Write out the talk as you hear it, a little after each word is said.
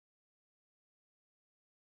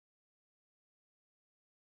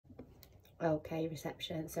Okay,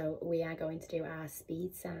 reception. So we are going to do our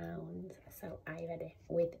speed sounds. So are you ready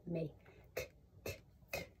with me? K, k,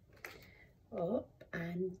 k. Up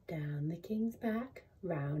and down the king's back,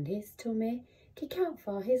 round his tummy, kick out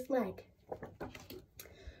for his leg.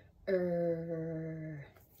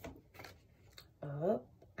 Up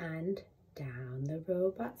and down the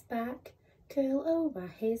robot's back, curl over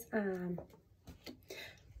his arm.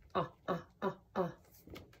 Up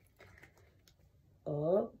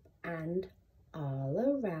and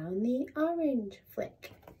all around the orange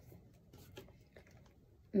flick.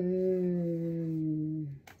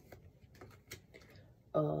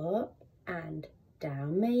 Up and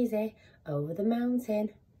down Maisie, over the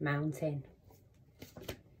mountain, mountain.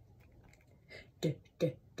 I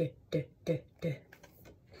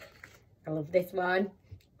love this one.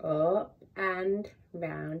 Up and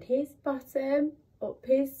round his bottom, up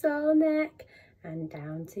his sole neck and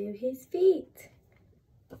down to his feet.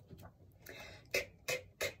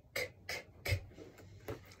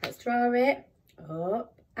 Let's draw it.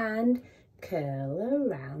 Up and curl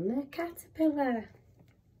around the caterpillar.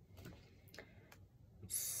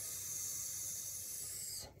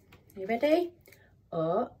 You ready?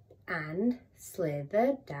 Up and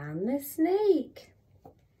slither down the snake.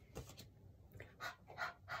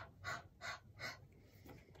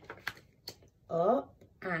 Up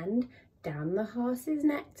and down the horse's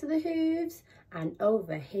neck to the hooves and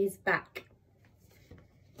over his back.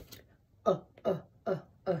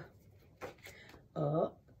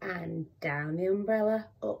 Up and down the umbrella,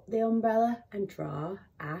 up the umbrella and draw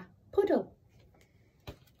a puddle.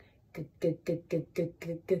 Good.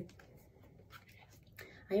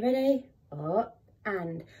 Are you ready? Up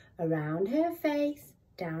and around her face,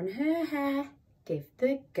 down her hair, give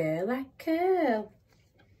the girl a curl.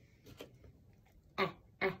 Are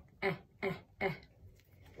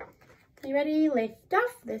you ready? Lift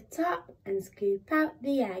off the top and scoop out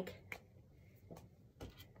the egg.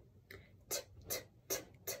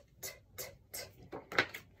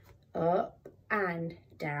 Up and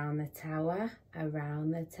down the tower,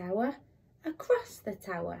 around the tower, across the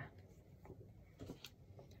tower.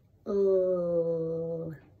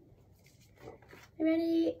 Oh. You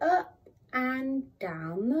ready? Up and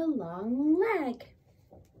down the long leg.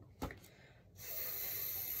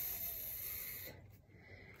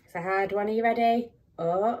 It's a hard one. Are you ready?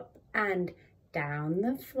 Up and down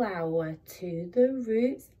the flower to the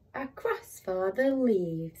roots, across for the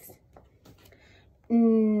leaves.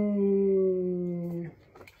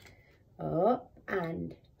 Up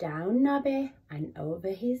and down Nobby and over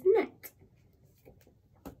his neck.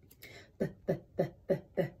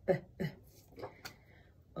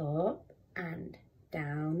 Up and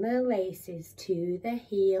down the laces to the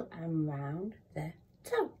heel and round the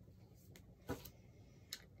toe.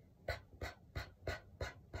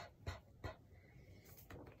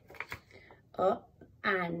 Up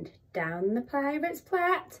and down the pirate's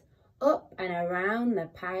plait, up and around the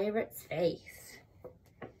pirate's face.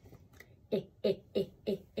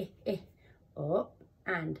 Up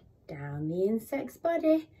and down the insect's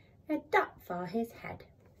body, a dot for his head.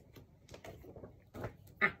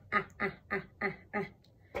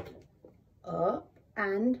 Up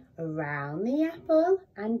and around the apple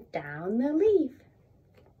and down the leaf.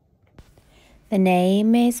 The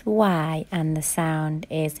name is Y and the sound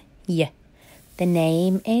is Y. The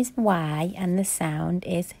name is Y and the sound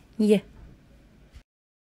is Y.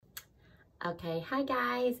 Okay, hi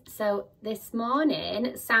guys. So this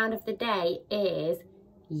morning, sound of the day is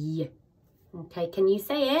Y. Okay, can you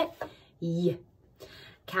say it? Y.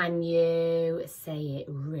 Can you say it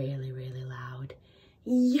really, really loud?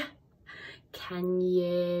 Y. Can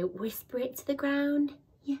you whisper it to the ground?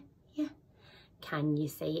 Yeah, yeah. Can you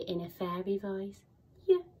say it in a fairy voice?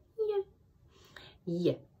 Yeah, yeah.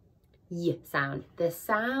 Yeah. Y sound. The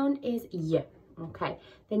sound is Y. Okay.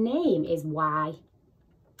 The name is Y.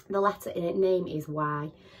 The letter in it name is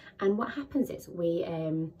Y. And what happens is we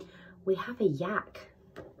have a yak.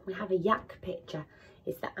 We have a yak picture.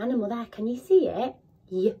 It's the animal there. Can you see it?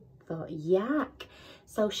 Y for yak.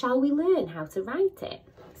 So shall we learn how to write it?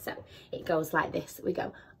 So it goes like this. We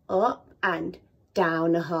go up and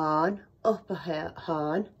down a horn, up a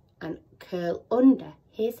horn, and curl under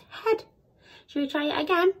his head. Shall we try it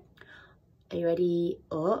again? Are you ready?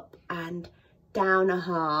 Up and down a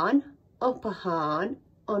horn, up a horn,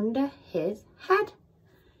 under his head.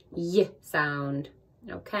 Y sound.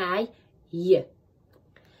 Okay? Y.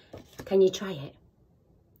 Can you try it?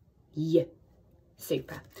 Y.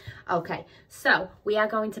 Super. Okay, so we are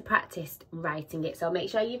going to practice writing it. So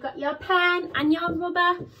make sure you've got your pen and your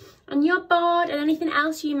rubber and your board and anything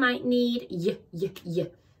else you might need. Y.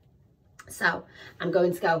 So I'm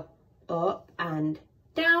going to go up and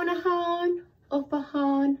down a horn, up a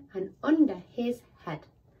horn and under his head.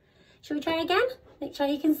 Shall we try again? Make sure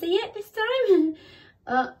you can see it this time.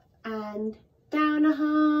 Up and down a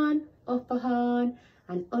horn, up a horn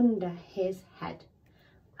and under his head.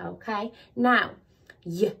 Okay, now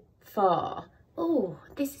Y for, oh,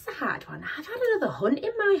 this is a hard one. I've had another hunt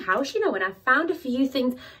in my house, you know, and I've found a few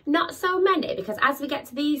things, not so many, because as we get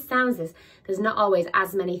to these sounds, there's not always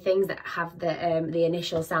as many things that have the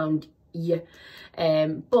initial sound Y.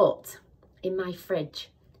 But in my fridge,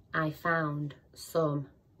 I found some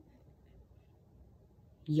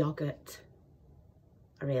yogurt.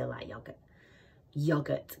 I really like yogurt.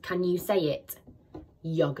 Yogurt. Can you say it?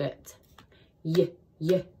 Yogurt.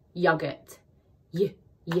 Yogurt.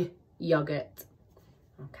 Yogurt.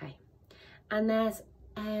 Okay. And there's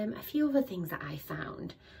a few other things that I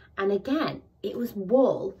found. And again, it was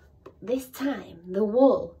wool. But this time, the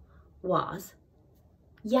wool was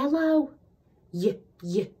yellow.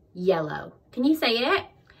 Yellow. Can you say it?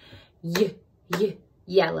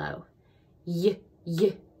 Yellow.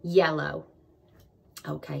 Yellow.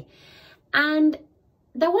 Okay. And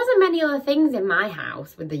there wasn't many other things in my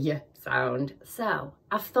house with the Y sound. So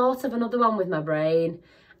I've thought of another one with my brain.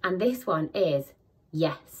 And this one is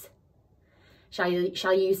yes. Shall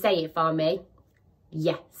you say it for me?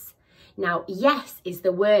 Yes. Now, yes is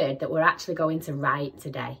the word that we're actually going to write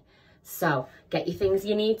today. So get your things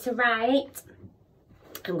you need to write.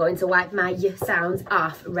 I'm going to wipe my Y sounds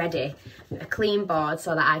off, ready, a clean board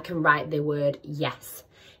so that I can write the word yes.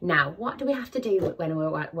 Now, what do we have to do when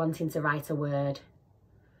we're wanting to write a word?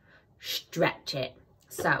 Stretch it.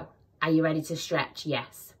 So, are you ready to stretch?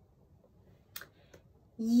 Yes.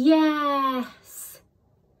 Yes.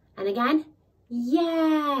 And again,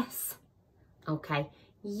 yes. Okay,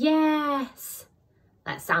 yes.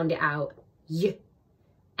 Let's sound it out. Y,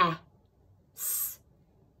 S,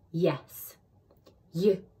 yes.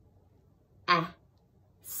 Y,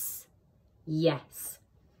 S, yes.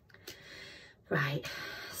 Right,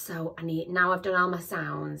 so now I've done all my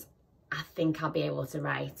sounds, I think I'll be able to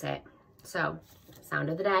write it. So, sound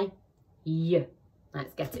of the day, Y.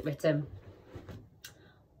 Let's get it written.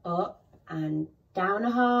 Up and down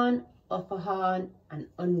a horn, up a horn and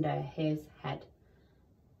under his head.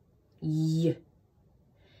 Y.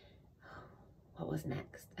 What was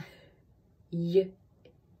next? Y.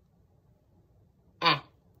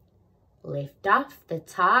 Lift off the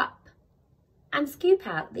top and scoop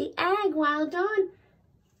out the egg. Well done.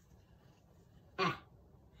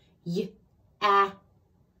 Y. S.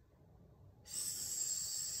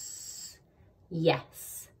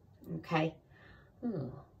 Yes. Okay.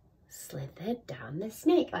 Ooh. Slithered down the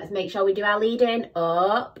snake. Let's make sure we do our lead in.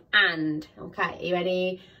 Up and. Okay, are you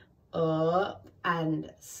ready? Up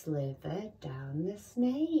and slither down the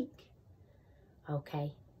snake.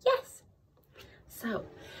 Okay, yes. So,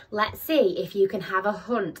 let's see if you can have a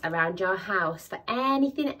hunt around your house for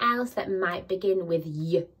anything else that might begin with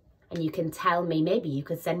Y. And you can tell me, maybe you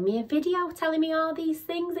could send me a video telling me all these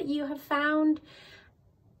things that you have found.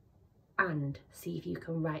 And see if you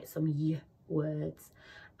can write some Y words.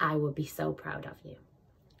 I would be so proud of you.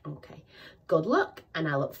 Okay, good luck, and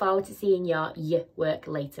I look forward to seeing your Y work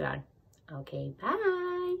later on. Okay, bye.